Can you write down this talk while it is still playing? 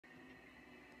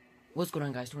What's going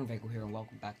on, guys? Tornvago here, and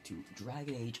welcome back to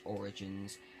Dragon Age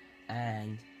Origins.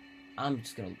 And I'm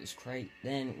just gonna loot this crate.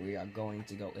 Then we are going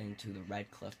to go into the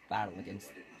Red Cliff battle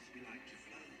against.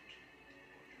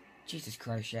 Jesus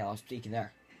Christ, yeah, I was speaking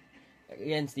there.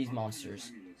 Against these monsters.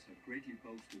 Amulets have greatly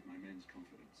bolstered my men's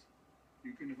confidence.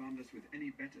 You couldn't have armed us with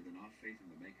any better than our faith in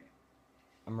the Maker.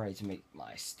 I'm ready to make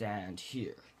my stand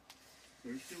here.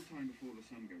 There is still time before the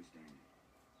sun goes down.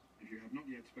 If you have not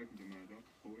yet spoken to Murdoch,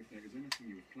 or if there is anything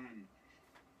you have planned...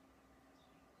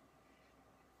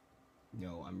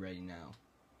 No, I'm ready now.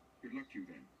 Good luck to you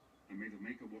then, and may the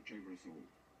Maker watch over us all.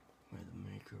 May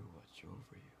the Maker watch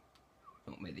over you.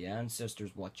 Oh, may the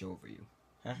ancestors watch over you.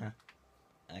 Haha.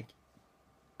 I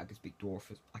can speak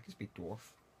dwarf. I can speak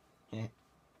dwarf. Yeah.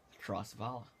 Cross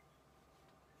Vala.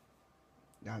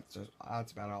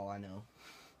 That's about all I know.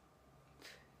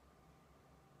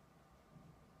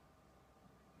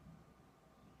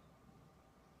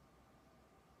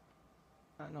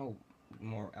 I know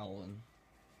more Elven.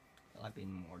 I've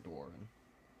been more Dwarven.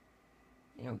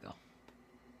 Here we go.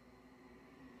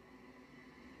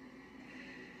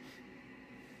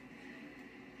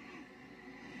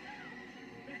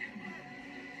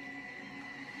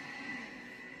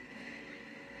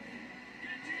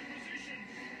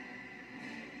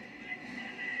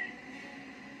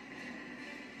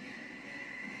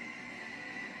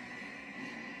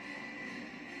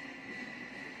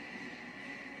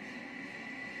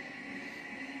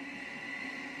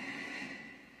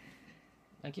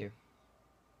 Thank you.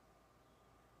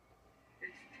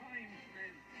 It's time,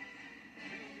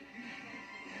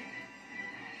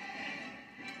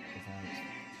 men.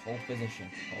 Hold position.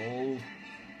 Hold.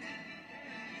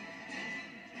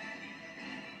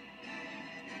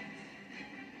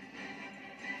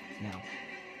 Now.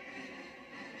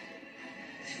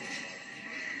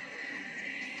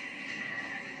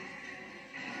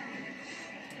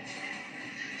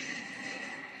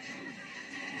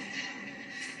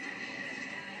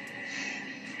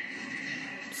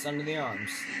 Under the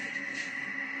arms.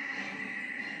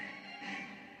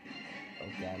 Oh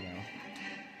god, no.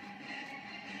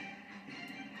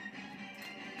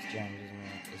 It's jammed, isn't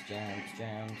it? It's jammed, it's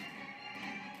jammed.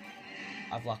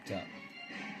 I've locked up.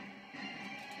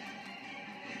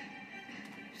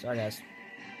 Sorry, guys.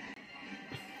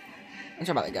 I'm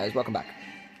sorry about that, guys. Welcome back.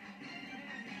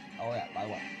 Oh yeah, by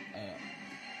the way.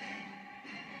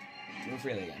 Move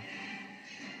freely again.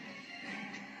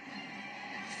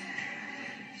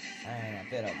 And a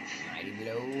bit of mighty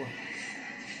blow.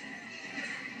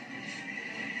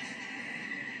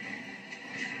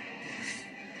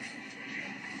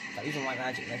 Stop using white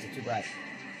magic, makes it too bright.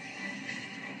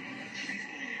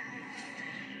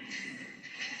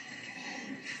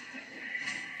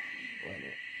 Wait a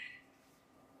minute.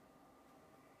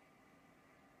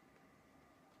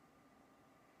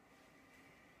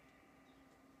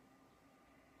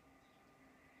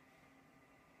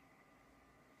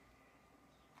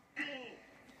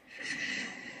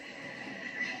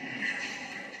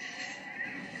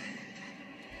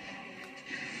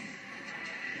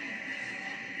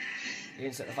 You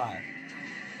didn't set the fire.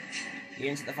 You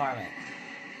didn't set the fire, mate.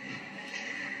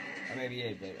 Or maybe you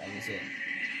did, but I didn't see it.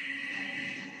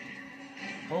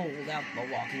 Hold out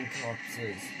the walking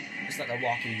corpses. Just like the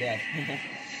Walking Dead.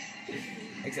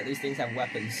 Except these things have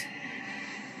weapons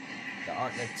that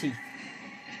aren't their teeth.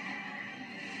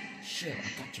 Shit,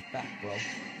 I got your back, bro.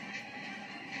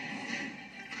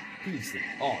 Peace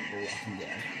on the Walking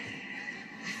Dead.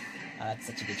 That's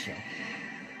such a good show.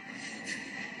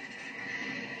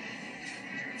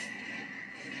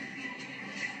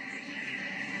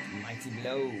 Mighty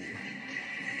blow.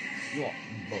 You're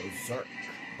berserk.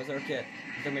 Berserk it.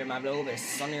 Give me my blow, there's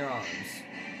sun in your arms.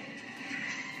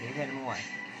 So you hit him away.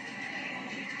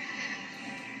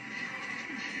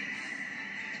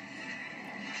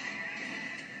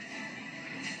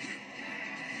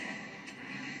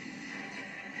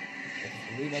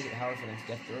 If we make it hard for them to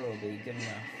get through, it'll be good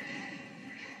enough.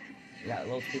 We got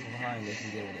loads of people behind, they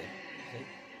can deal with it. See?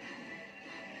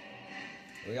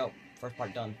 Here we go. First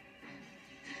part done.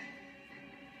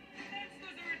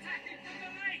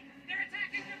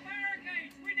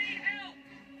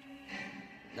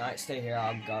 Alright, stay here,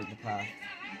 I'll guard the path.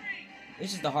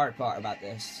 This is the hard part about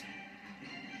this.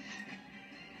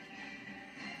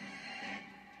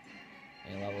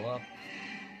 And level up.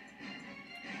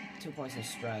 2 points in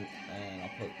strength, and I'll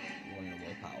put 1 in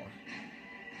willpower.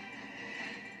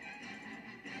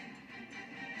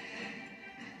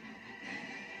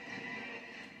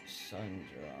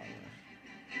 Sundra armor.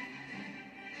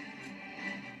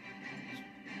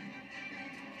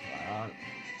 Right on.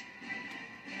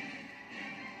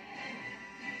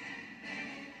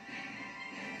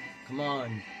 Come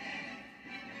on,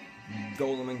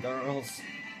 Golem and girls.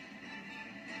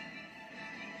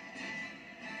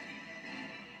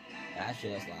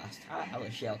 Actually, let's last. How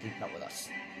does Shell keep up with us?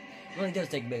 Well, he does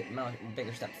take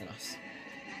bigger steps than us.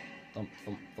 Thump,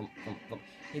 thump, thump, thump, thump.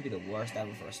 He'd be the worst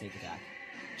ever for a sneak attack.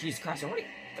 Jesus Christ,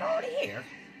 they're already here?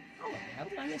 Oh, how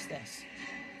did I miss this?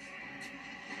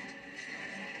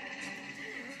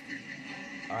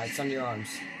 Alright, sun to your arms.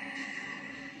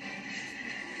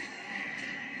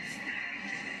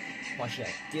 Watch it.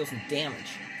 Deal some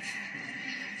damage.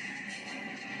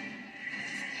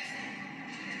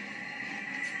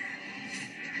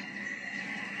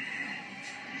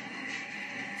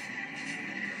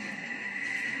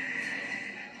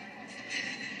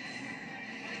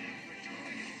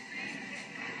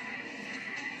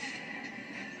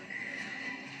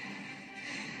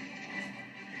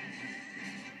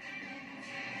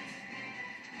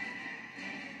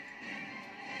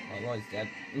 Oh, Roy's dead.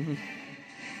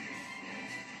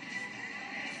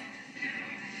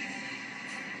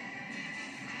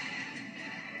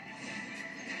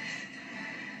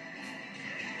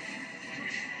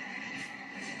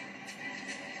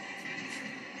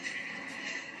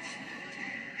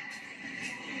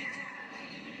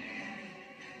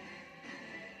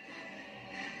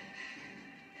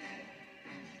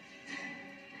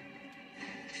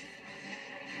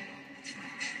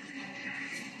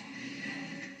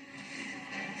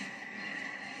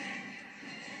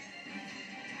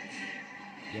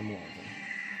 Get more of them.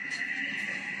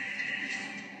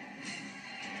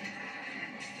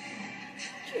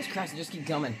 Jesus Christ, they just keep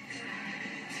coming.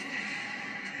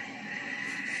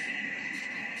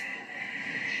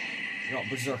 You're all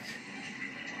berserk.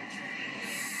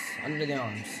 Under the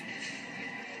arms.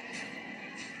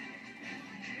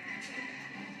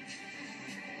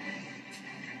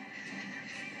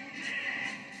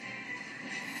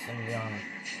 Under the armor.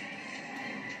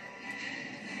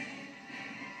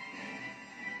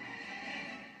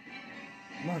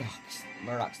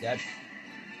 Murdoch's dead.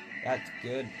 That's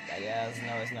good, I guess.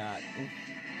 No, it's not.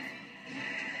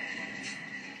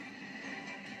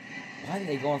 Why are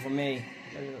they going for me?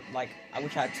 Like, I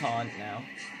wish I had taunt now.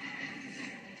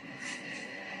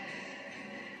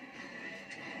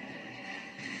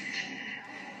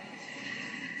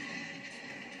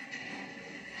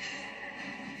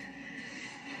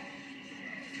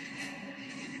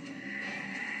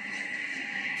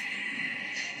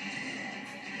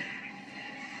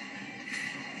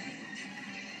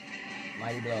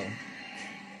 Mighty blow.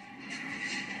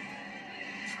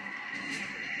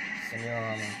 Send your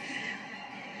armor.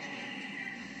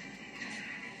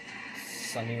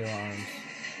 Sun your arms.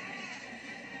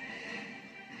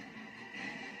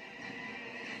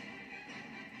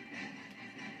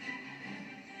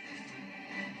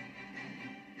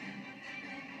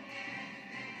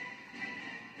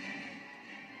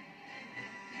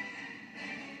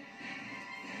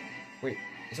 Wait,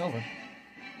 it's over.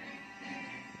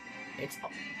 It's oh,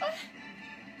 what? Is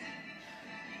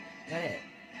that it?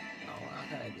 Oh, I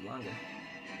thought it'd be longer.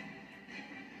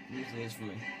 Usually is for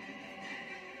me.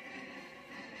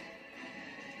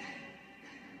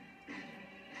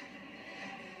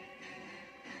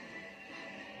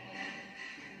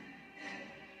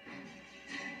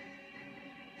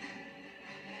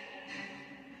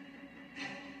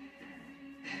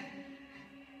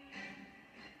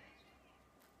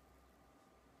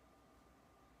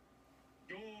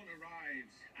 Dawn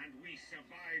arrives, and we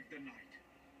survive the night.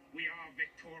 We are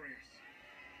victorious.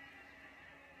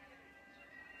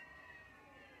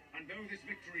 And though this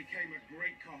victory came at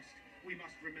great cost, we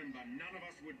must remember none of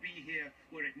us would be here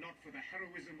were it not for the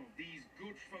heroism of these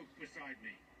good folk beside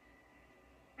me.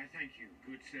 I thank you,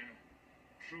 good sir.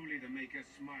 Truly the Maker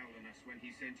smiled on us when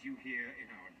he sent you here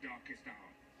in our darkest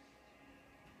hour.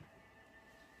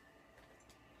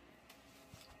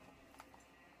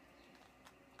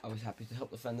 I was happy to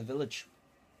help defend the village.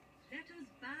 Let us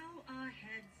bow our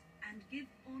heads and give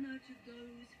honor to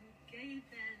those who gave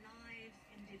their lives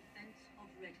in defense of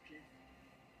Redcliffe.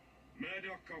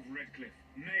 Murdoch of Redcliffe,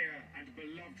 Mayor and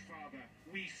beloved father,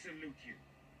 we salute you.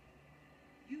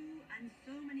 You and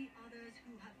so many others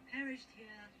who have perished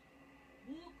here,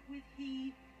 walk with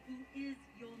he who is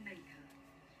your Maker.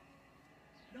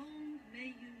 Long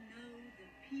may you know the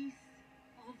peace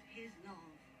of his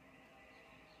love.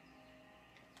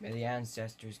 May the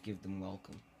ancestors give them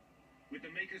welcome. With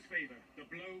the Maker's favor, the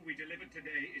blow we delivered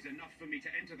today is enough for me to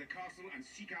enter the castle and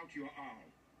seek out your Arl.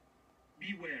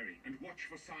 Be wary and watch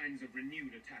for signs of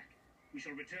renewed attack. We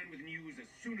shall return with news as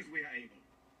soon as we are able.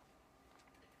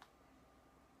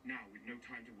 Now, with no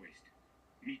time to waste,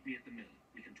 meet me at the mill.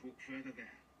 We can talk further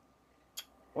there.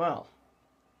 Well,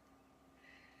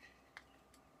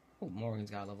 Oh, Morgan's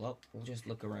got to level up. We'll just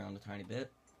look around a tiny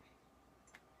bit.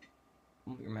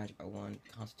 Bump your magic by 1,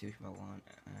 Constitution by 1,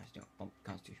 bump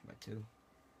Constitution by 2.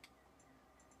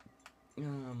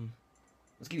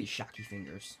 Let's give you Shocky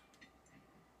Fingers.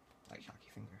 I like Shocky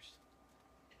Fingers.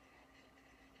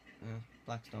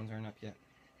 Blackstones aren't up yet.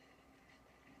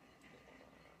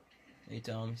 Hey,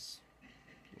 Thomas.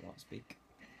 You want to speak?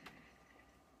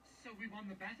 So we won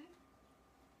the battle?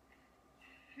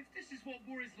 If this is what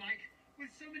war is like,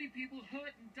 with so many people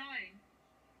hurt and dying,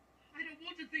 I don't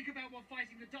want to think about what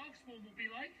fighting the Darkspawn will be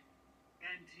like.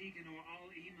 Antigon or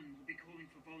Al-Eamon will be calling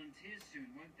for volunteers soon,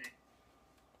 won't they?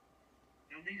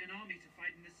 They'll need an army to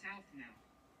fight in the south now.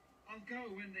 I'll go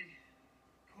when they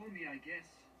call me, I guess.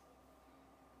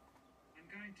 I'm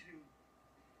going to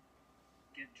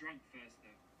get drunk first,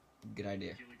 though. Good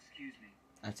idea. If you'll excuse me.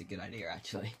 That's a good idea,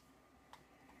 actually.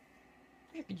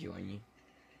 I could join you.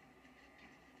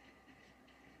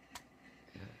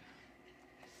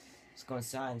 Let's go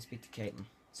inside and speak to Caitlin.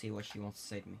 See what she wants to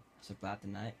say to me. I survived the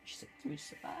night. She said to me,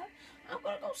 she survived. I'm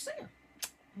gonna go see her.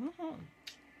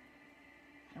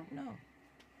 I don't know.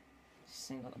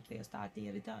 Single the best idea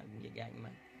of the time. You got me,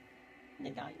 man.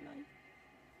 You got me, man.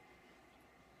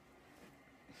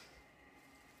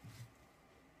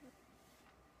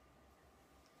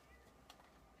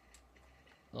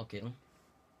 Hello, Caitlin.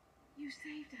 You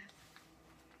saved us.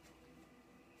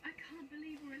 I can't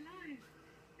believe we're alive.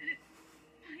 And it's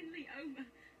finally over.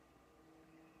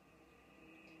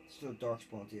 Still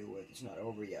Darkspawn to deal with. It's not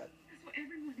over yet. That's what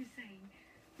everyone is saying.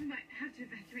 We might have to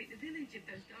evacuate the village if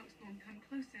those Darkspawn come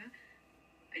closer.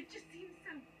 It just seems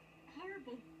so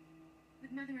horrible.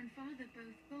 With Mother and Father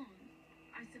both gone,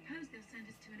 I suppose they'll send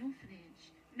us to an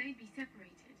orphanage. Maybe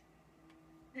separated.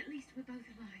 At least we're both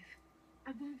alive.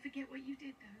 I won't forget what you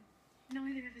did, though.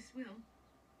 Neither of us will.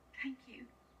 Thank you.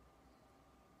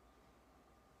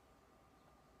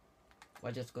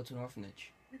 Why'd you have to go to an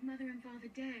orphanage? With Mother and Father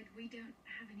dead, we don't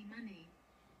have any money.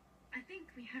 I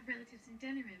think we have relatives in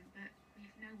Denerim, but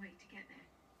we've no way to get there.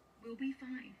 We'll be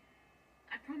fine.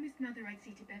 I promised Mother I'd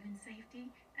see to Bevan's safety,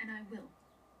 and I will.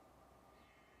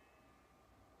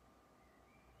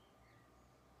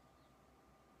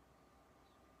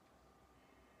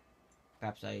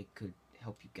 Perhaps I could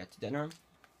help you get to Denerim?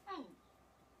 Oh,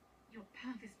 your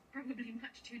path is probably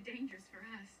much too dangerous for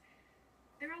us.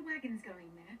 There are wagons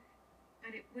going there,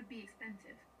 but it would be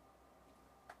expensive.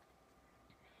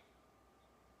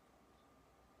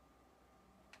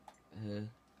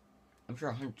 I'm sure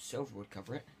 100 silver would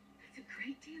cover it. That's a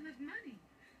great deal of money.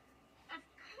 Of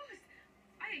course,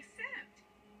 I accept.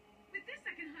 With this,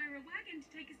 I can hire a wagon to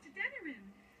take us to Denerim.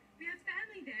 We have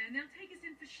family there, and they'll take us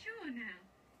in for sure now.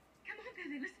 Come on,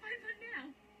 Bevan, let's find one now.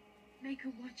 Make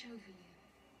her watch over you.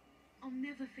 I'll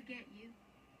never forget you.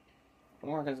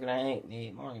 Morgan's gonna hate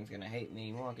me. Morgan's gonna hate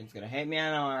me. Morgan's gonna hate me.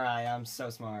 I know, alright. I'm so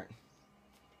smart.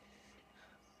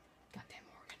 Goddamn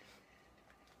Morgan.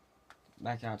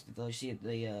 Back out to the village. See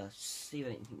what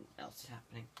anything else is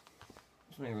happening.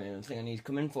 That's the only thing I need to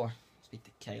come in for. Speak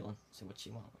to Caitlin. See what she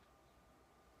wants.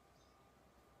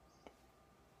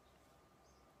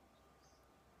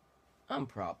 I'm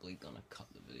probably gonna cut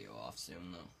the video off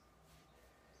soon, though.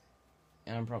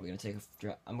 And I'm probably gonna take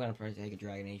a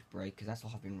Dragon Age break, because that's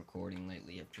all I've been recording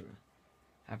lately.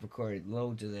 I've recorded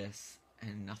loads of this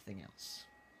and nothing else.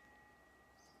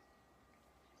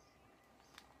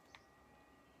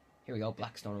 Here we go,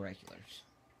 Blackstone Regulars.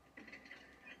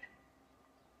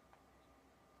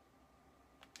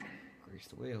 Grease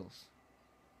the wheels.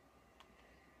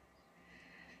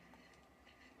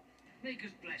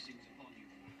 Maker's blessings upon you.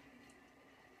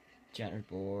 Chanter's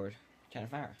board. Chanter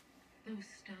Fire. Those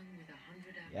stung with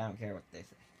 100 arrows. Yeah, I don't care what they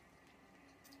say.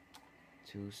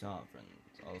 2 sovereigns.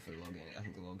 Oh, for the Logan. I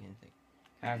think the Logan thing.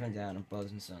 Caravan down of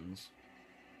Brothers and Sons.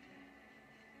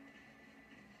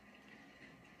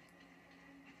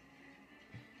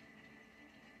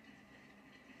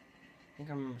 I think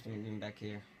I remember something being back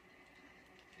here.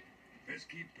 Best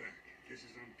keep back. This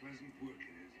is unpleasant work,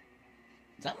 it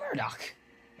is. Is that Murdoch?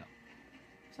 No.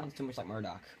 Sounds too much like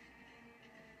Murdoch.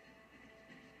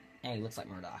 And he looks like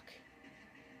Murdoch.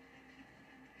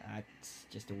 That's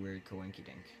just a weird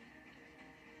coinky-dink.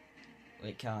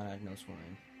 Lake Callan had no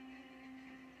swearing.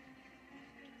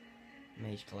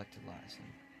 Mage collected Liaison.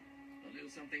 A little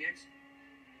something extra.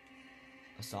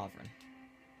 A sovereign.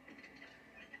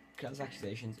 Cause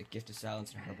accusations, a gift of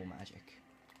silence, and herbal magic.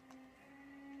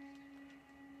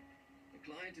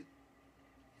 The client is...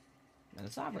 And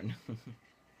a sovereign.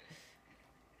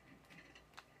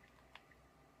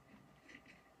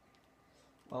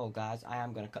 Well, guys, I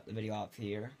am gonna cut the video off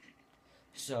here.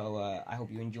 So I hope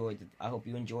you enjoyed. I hope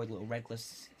you enjoyed little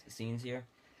reckless scenes here.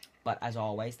 But as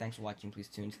always, thanks for watching. Please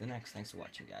tune to the next. Thanks for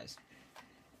watching, guys.